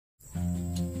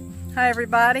Hi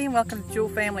everybody, and welcome to Jewell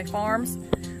Family Farms.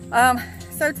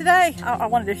 So today I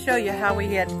wanted to show you how we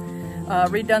had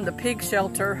redone the pig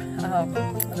shelter,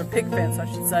 the pig fence I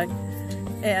should say,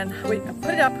 and we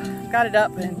put it up, got it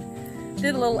up, and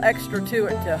did a little extra to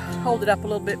it to hold it up a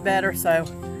little bit better. So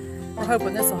we're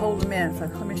hoping this will hold them in. So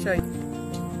let me show you.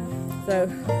 So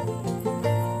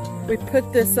we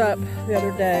put this up the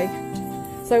other day.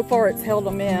 So far it's held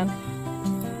them in.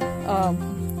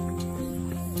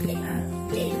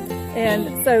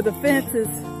 And so the fence is,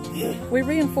 we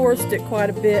reinforced it quite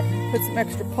a bit, put some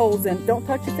extra poles in. Don't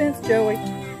touch the fence, Joey.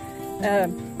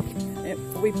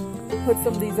 We put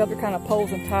some of these other kind of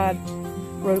poles and tied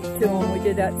rope to them. We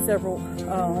did that several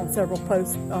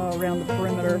posts around the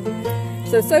perimeter.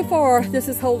 So far this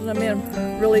is holding them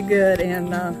in really good, and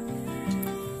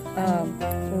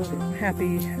we're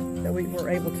happy that we were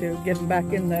able to get them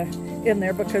back in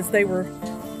there because they were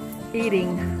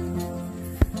eating.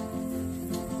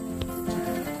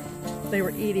 They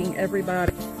were eating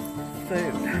everybody's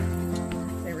food.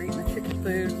 They were eating the chicken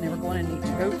food, and they were going and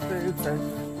eating goat food. So,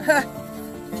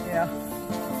 yeah.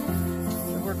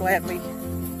 So we're glad we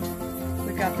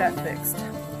got that fixed.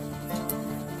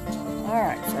 All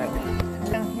right, so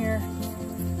down here,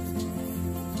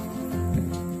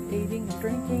 eating and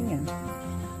drinking, and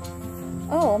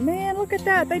oh man, look at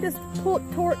that! They just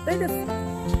poured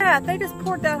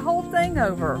that whole thing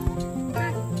over.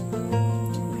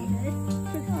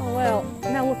 Well,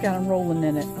 now look at him rolling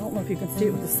in it. I don't know if you can see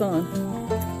it with the sun.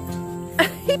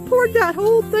 He poured that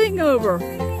whole thing over.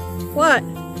 What?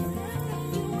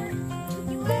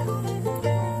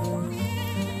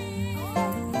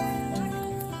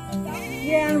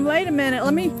 Yeah, and wait a minute.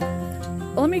 Let me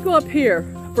go up here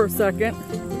for a second.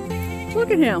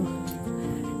 Look at him.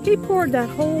 He poured that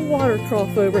whole water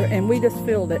trough over, and we just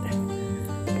filled it.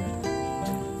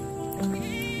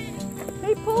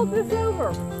 He pulled this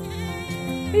over.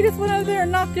 He just went over there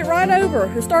and knocked it right over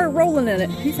and started rolling in it.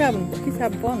 He's having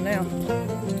fun now.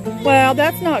 Well,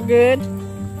 that's not good.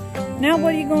 Now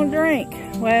what are you going to drink?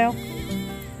 Well,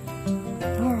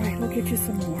 all right, we'll get you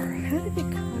some more. How did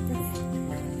it come?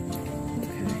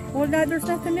 Okay. Well, no, there's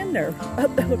nothing in there. Oh,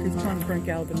 look, he's trying to drink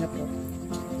out of the nipple.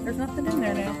 There's nothing in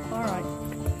there now. All right.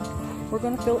 We're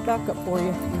going to fill it back up for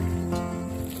you.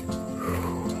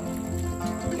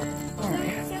 All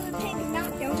right. So the pig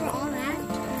knocked over all that?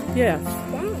 Yes.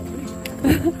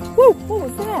 Whoa, what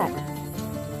was that?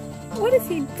 What is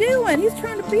he doing? He's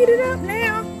trying to beat it up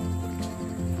now.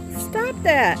 Stop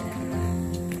that.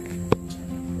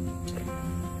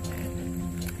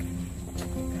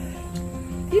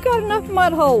 You got enough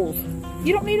mud holes.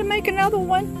 You don't need to make another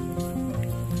one.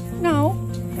 No.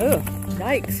 Ugh,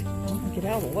 yikes. Get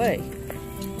out of the way.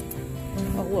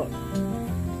 Oh, look.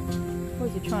 What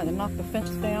is he trying to knock the fence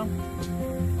down?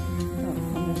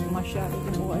 Oh, I'm missing my shadow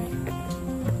in the way.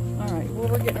 Alright, well,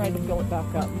 we're getting ready to fill it back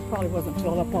up. It probably wasn't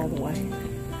filled up all the way.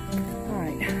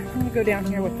 Alright, I'm going to go down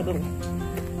here with the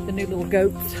new little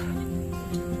goats.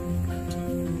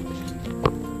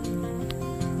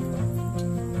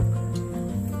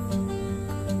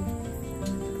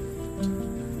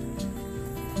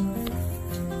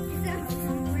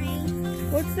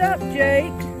 What's up,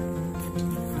 Jake?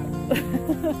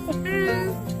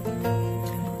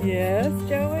 Yes,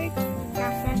 Joey?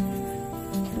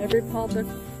 All the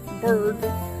bird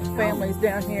families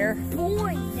down here.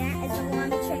 Boy, that is a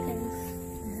lot of chickens.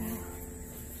 Yeah.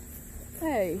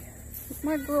 Hey, is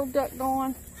my girl duck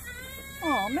gone?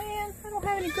 Oh man, I don't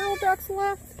have any girl ducks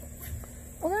left.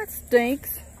 Well, that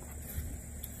stinks.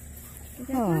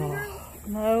 Oh,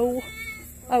 no.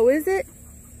 Oh, is it?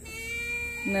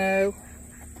 No.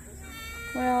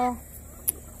 Well,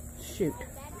 shoot.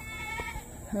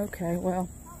 Okay, well.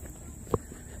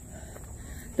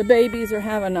 The babies are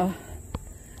having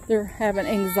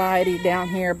anxiety down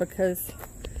here because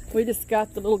we just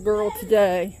got the little girl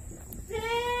today,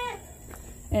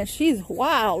 and she's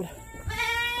wild.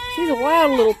 She's a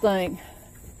wild little thing.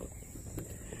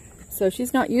 So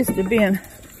she's not used to being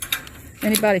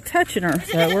anybody touching her.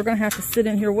 So we're gonna have to sit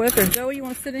in here with her. Zoe, you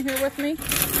want to sit in here with me?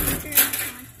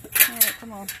 All right,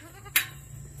 come on.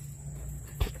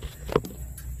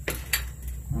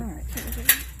 All right.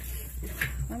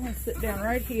 I'm going to sit down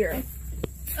right here.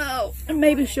 Oh, and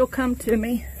maybe she'll come to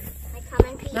me.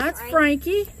 That's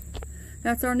Frankie.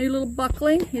 That's our new little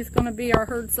buckling. He's going to be our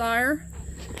herd sire.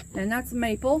 And that's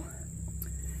Maple.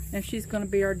 And she's going to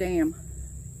be our dam.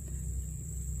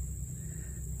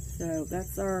 So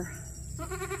that's our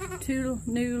two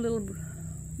new little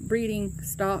breeding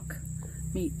stock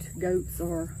meat goats,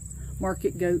 or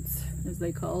market goats as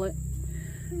they call it.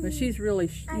 But she's really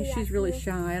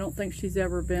shy. I don't think she's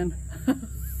ever been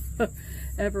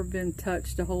ever been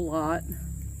touched a whole lot.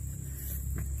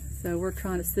 So we're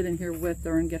trying to sit in here with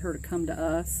her and get her to come to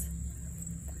us.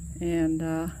 And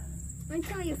I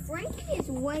tell you, Frankie is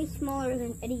way smaller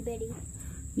than Itty Bitty.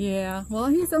 yeah, well,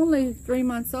 he's only 3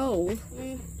 months old.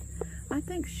 Mm. I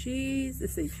think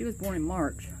let's see, she was born in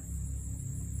March.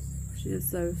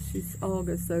 She's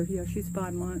August, so yeah, she's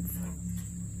 5 months.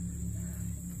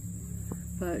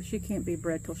 But she can't be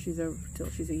bred till she's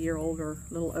a year old or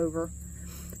a little over.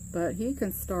 But he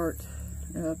can start,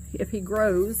 if he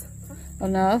grows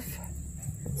enough,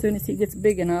 as soon as he gets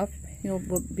big enough, he'll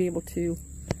be able to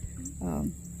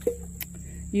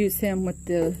use him with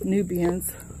the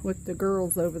Nubians, with the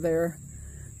girls over there.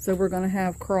 So we're going to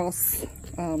have cross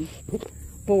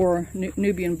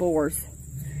Nubian Boers,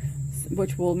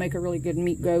 which will make a really good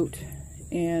meat goat.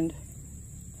 And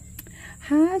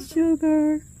hi,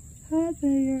 sugar. Hi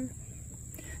there.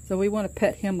 So we want to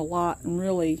pet him a lot and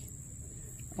really,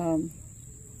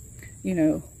 you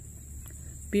know,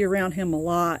 be around him a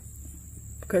lot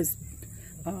because,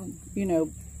 you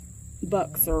know,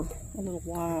 bucks are a little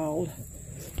wild.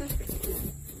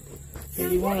 So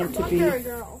you want him to be.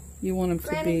 You want him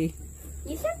to be.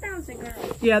 You said that was a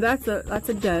girl. Yeah, that's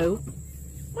a doe.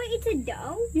 Wait, it's a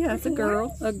doe? Yeah, it's a girl.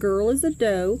 Horns? A girl is a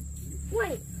doe.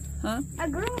 Wait. Huh? A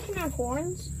girl can have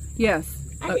horns? Yes.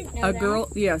 I didn't know a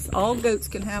girl. Yes, all goats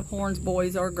can have horns,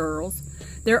 boys or girls.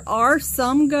 There are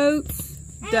some goats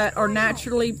that are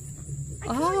naturally.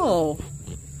 Oh,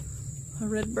 a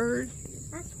red bird.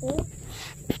 That's cool.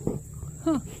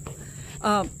 Huh.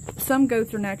 Some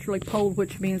goats are naturally polled,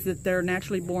 which means that they're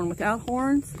naturally born without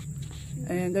horns,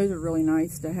 and those are really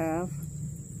nice to have.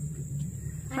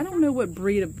 I don't know what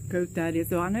breed of goat that is,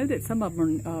 though. I know that some of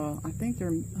them are, I think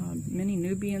they're mini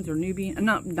Nubians or Nubian,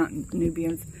 not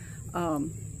Nubians.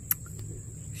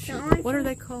 What are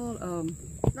they called?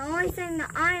 The only thing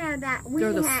that I know that we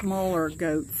they're the have, smaller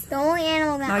goats. The only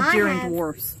animal that Nigerian I have,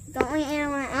 dwarfs. The only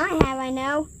animal that I have, I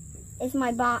know, is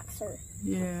my boxer.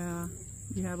 Yeah,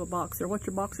 you have a boxer. What's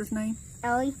your boxer's name?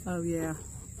 Ellie. Oh, yeah.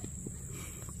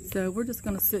 So we're just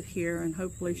going to sit here and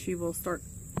hopefully she will start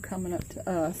coming up to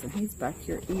us. And he's back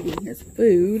here eating his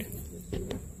food.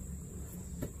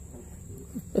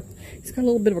 He's got a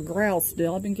little bit of a growl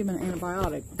still. I've been giving an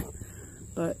antibiotic.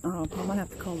 But I might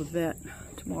have to call the vet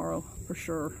tomorrow for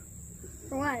sure.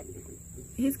 For what?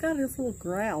 He's got this little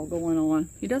growl going on.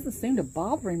 He doesn't seem to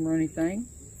bother him or anything.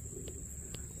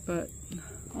 But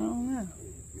I don't know.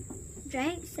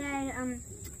 Jake said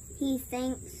he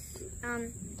thinks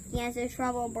he has no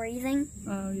trouble breathing.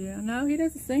 Oh yeah, no, he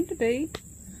doesn't seem to be.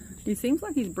 He seems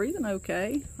like he's breathing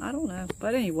okay. I don't know,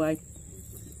 but anyway,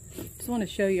 just want to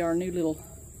show you our new little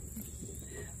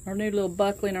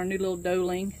buckling, our new little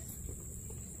doeling.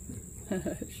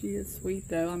 She is sweet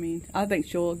though. I mean, I think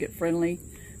she'll get friendly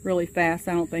really fast.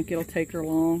 I don't think it'll take her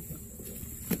long.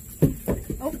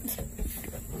 Oh.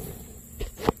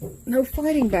 No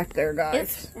fighting back there,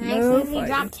 guys. Oops. I No accidentally fighting.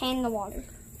 dropped Tan in the water.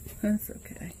 That's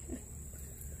okay.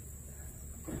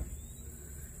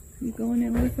 You going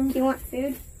in with them? Do you want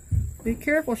food? Be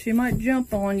careful, she might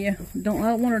jump on you. I don't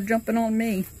want her jumping on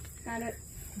me. Got it.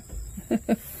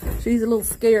 She's a little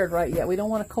scared right yet. We don't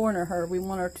want to corner her. We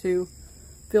want her to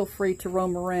feel free to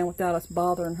roam around without us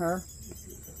bothering her.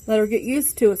 Let her get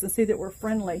used to us and see that we're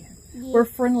friendly. Yeah. We're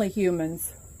friendly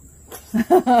humans.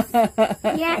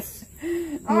 Yes.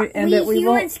 And we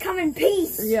humans come in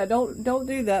peace. Yeah, don't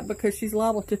do that because she's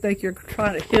liable to think you're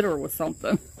trying to hit her with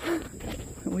something.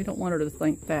 We don't want her to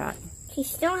think that. She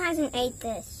still hasn't ate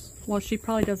this. Well, she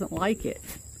probably doesn't like it.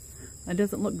 It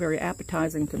doesn't look very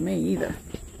appetizing to me either.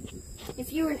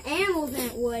 If you were an animal, then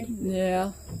it would.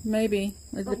 Yeah, maybe.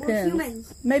 It but depends. We're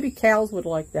humans. Maybe cows would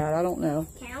like that. I don't know.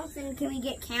 Cows? And can we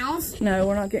get cows? No,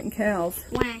 we're not getting cows.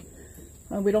 Why?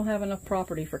 We don't have enough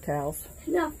property for cows.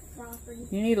 Enough property.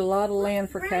 You need a lot of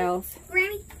land for cows.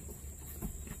 Granny?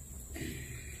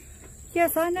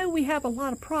 Yes, I know we have a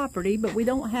lot of property, but we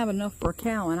don't have enough for a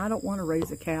cow, and I don't want to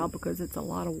raise a cow because it's a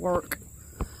lot of work.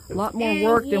 A lot more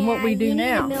work than what we do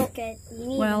now. Milk it.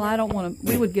 Well, I don't want to.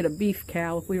 We would get a beef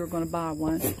cow if we were going to buy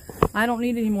one. I don't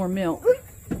need any more milk.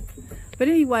 But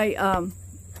anyway, I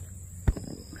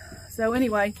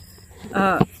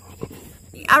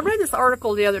read this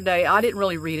article the other day. I didn't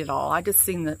really read it all. I just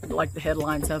seen the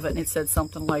headlines of it, and it said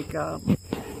something like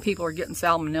people are getting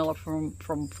salmonella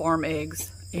from farm eggs,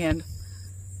 and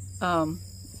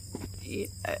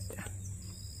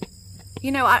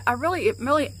you know, it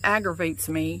really aggravates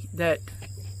me that,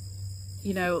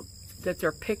 you know, that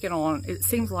they're picking on. It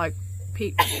seems like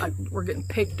we're getting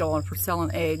picked on for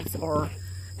selling eggs or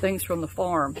things from the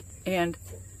farm, and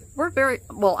we're very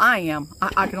well. I am.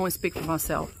 I can only speak for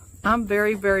myself. I'm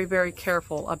very, very, very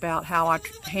careful about how I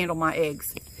handle my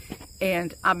eggs.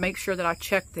 And I make sure that I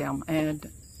check them and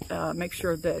make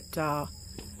sure that,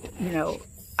 you know,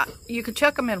 you can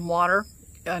check them in water.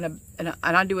 And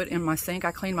I do it in my sink.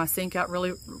 I clean my sink out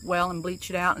really well and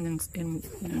bleach it out and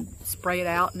spray it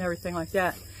out and everything like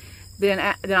that. Then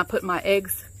I put my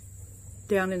eggs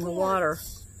down in the water.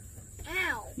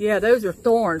 Ow. Yeah, those are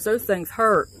thorns. Those things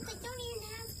hurt. They don't even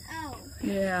have, oh.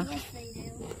 Yeah. Yes, they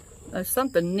do. There's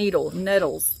something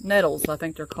nettles, I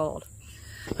think they're called.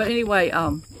 But anyway,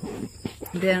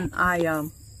 then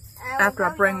after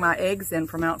I bring my eggs in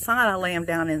from outside, I lay them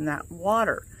down in that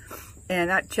water. And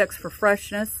that checks for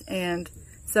freshness. And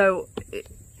so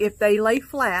if they lay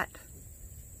flat,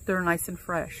 they're nice and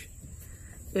fresh.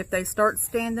 If they start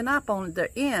standing up on the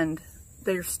end,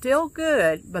 they're still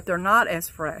good, but they're not as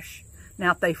fresh.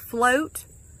 Now, if they float,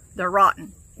 they're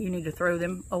rotten. You need to throw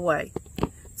them away.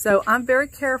 So I'm very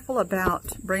careful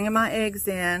about bringing my eggs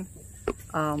in,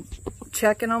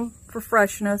 checking them for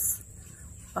freshness.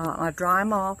 I dry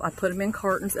them off. I put them in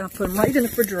cartons, and I put them right in the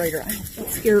refrigerator. That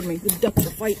scared me. The ducks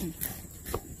are fighting.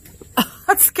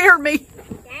 That scared me.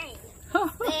 Dang.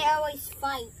 They always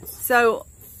fight. So,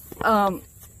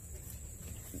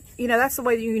 you know, that's the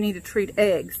way you need to treat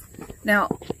eggs. Now,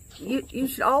 you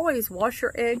should always wash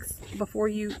your eggs before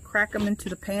you crack them into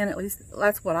the pan. At least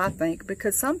that's what I think.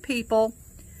 Because some people,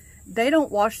 they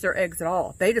don't wash their eggs at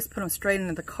all. They just put them straight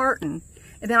into the carton.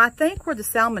 And then I think where the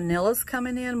salmonella's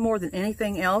coming in more than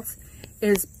anything else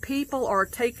is people are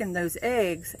taking those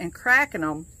eggs and cracking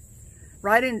them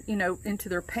right in, you know, into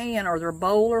their pan or their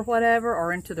bowl or whatever,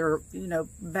 or into their, you know,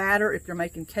 batter if they're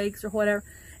making cakes or whatever,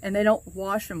 and they don't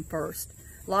wash them first.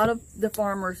 A lot of the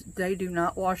farmers, they do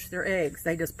not wash their eggs.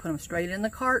 They just put them straight in the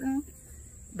carton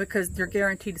because they're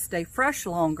guaranteed to stay fresh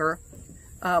longer.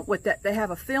 With that, they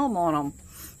have a film on them,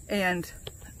 and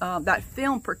that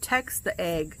film protects the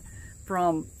egg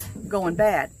from going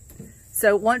bad.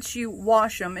 So once you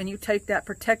wash them and you take that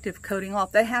protective coating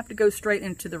off, they have to go straight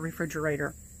into the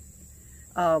refrigerator.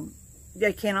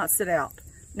 They cannot sit out.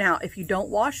 Now, if you don't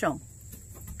wash them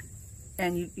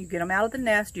and you get them out of the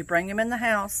nest, you bring them in the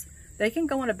house, they can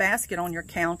go in a basket on your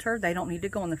counter. They don't need to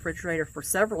go in the refrigerator for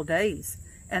several days,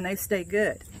 and they stay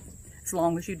good as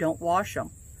long as you don't wash them.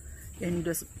 And you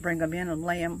just bring them in and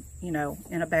lay them, you know,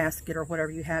 in a basket or whatever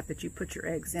you have that you put your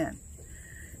eggs in.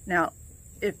 Now,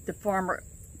 if the farmer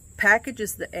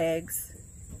packages the eggs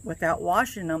without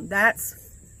washing them, that's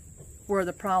where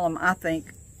the problem, I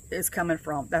think, is coming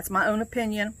from. That's my own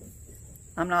opinion.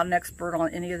 I'm not an expert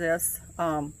on any of this.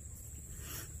 I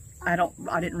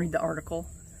didn't read the article,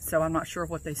 so I'm not sure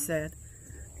what they said.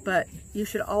 But you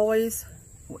should always,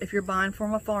 if you're buying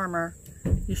from a farmer,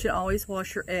 you should always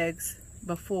wash your eggs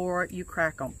before you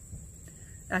crack them.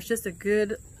 That's just a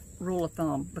good rule of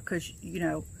thumb, because, you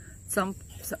know,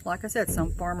 like I said,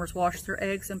 some farmers wash their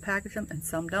eggs and package them, and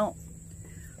some don't.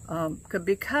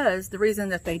 Because the reason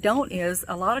that they don't is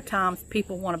a lot of times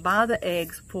people want to buy the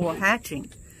eggs for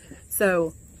hatching.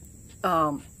 So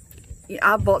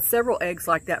I've bought several eggs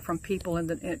like that from people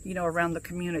you know, around the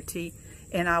community,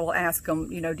 and I will ask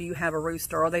them, you know, do you have a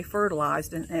rooster? Are they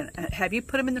fertilized? And have you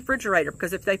put them in the refrigerator?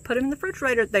 Because if they put them in the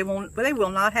refrigerator, they will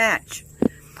not hatch.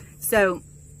 So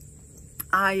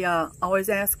I always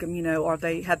ask them, you know,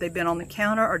 have they been on the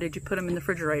counter, or did you put them in the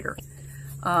refrigerator?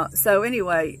 So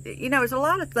anyway, you know, there's a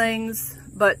lot of things,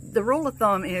 but the rule of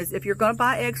thumb is if you're going to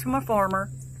buy eggs from a farmer,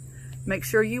 make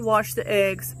sure you wash the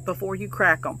eggs before you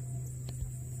crack them.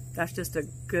 That's just a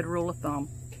good rule of thumb.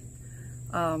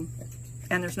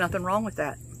 And there's nothing wrong with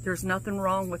that. There's nothing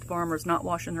wrong with farmers not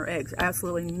washing their eggs.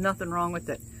 Absolutely nothing wrong with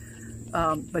it.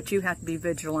 But you have to be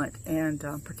vigilant and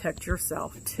protect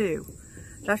yourself too.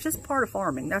 That's just part of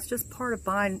farming. That's just part of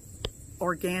buying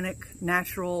organic,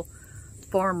 natural,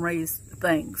 farm-raised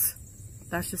things.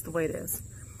 That's just the way it is.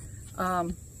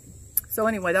 So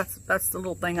anyway, that's the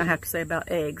little thing I have to say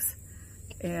about eggs.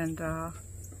 And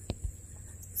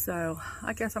so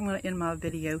I guess I'm going to end my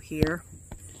video here.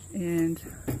 And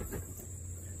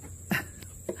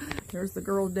there's the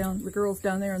girls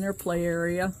down there in their play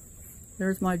area.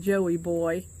 There's my Joey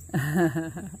boy.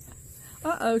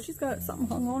 Uh-oh, she's got something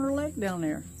hung on her leg down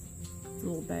there. It's a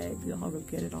little bag. I'll go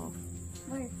get it off.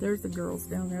 Where? There's the girls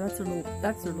down there. That's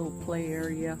their little play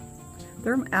area.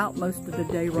 They're out most of the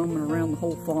day roaming around the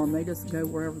whole farm. They just go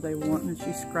wherever they want, and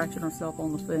she's scratching herself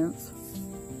on the fence.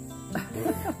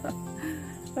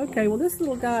 Okay, well, this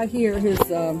little guy here,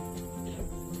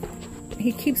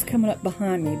 he keeps coming up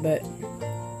behind me, but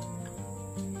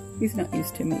he's not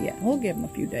used to me yet. We'll give him a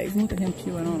few days. Look at him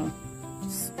chewing on a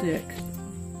stick.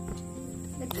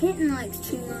 The kitten likes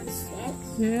chewing on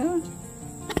sticks. Yeah?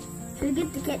 we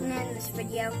get the kitten in this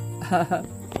video.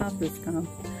 Not this time.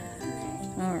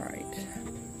 Alright.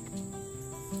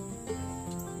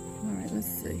 Alright, let's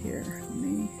see here.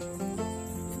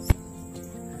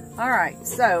 Alright,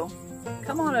 so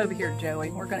come on over here,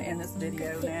 Joey. We're going to end this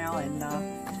video now, and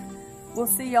we'll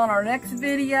see you on our next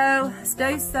video.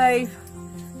 Stay safe.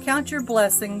 Count your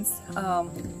blessings.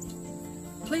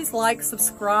 Please like,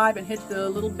 subscribe, and hit the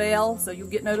little bell so you'll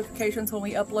get notifications when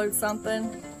we upload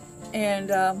something. And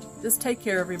just take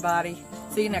care, everybody.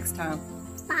 See you next time.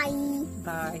 Bye.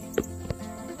 Bye.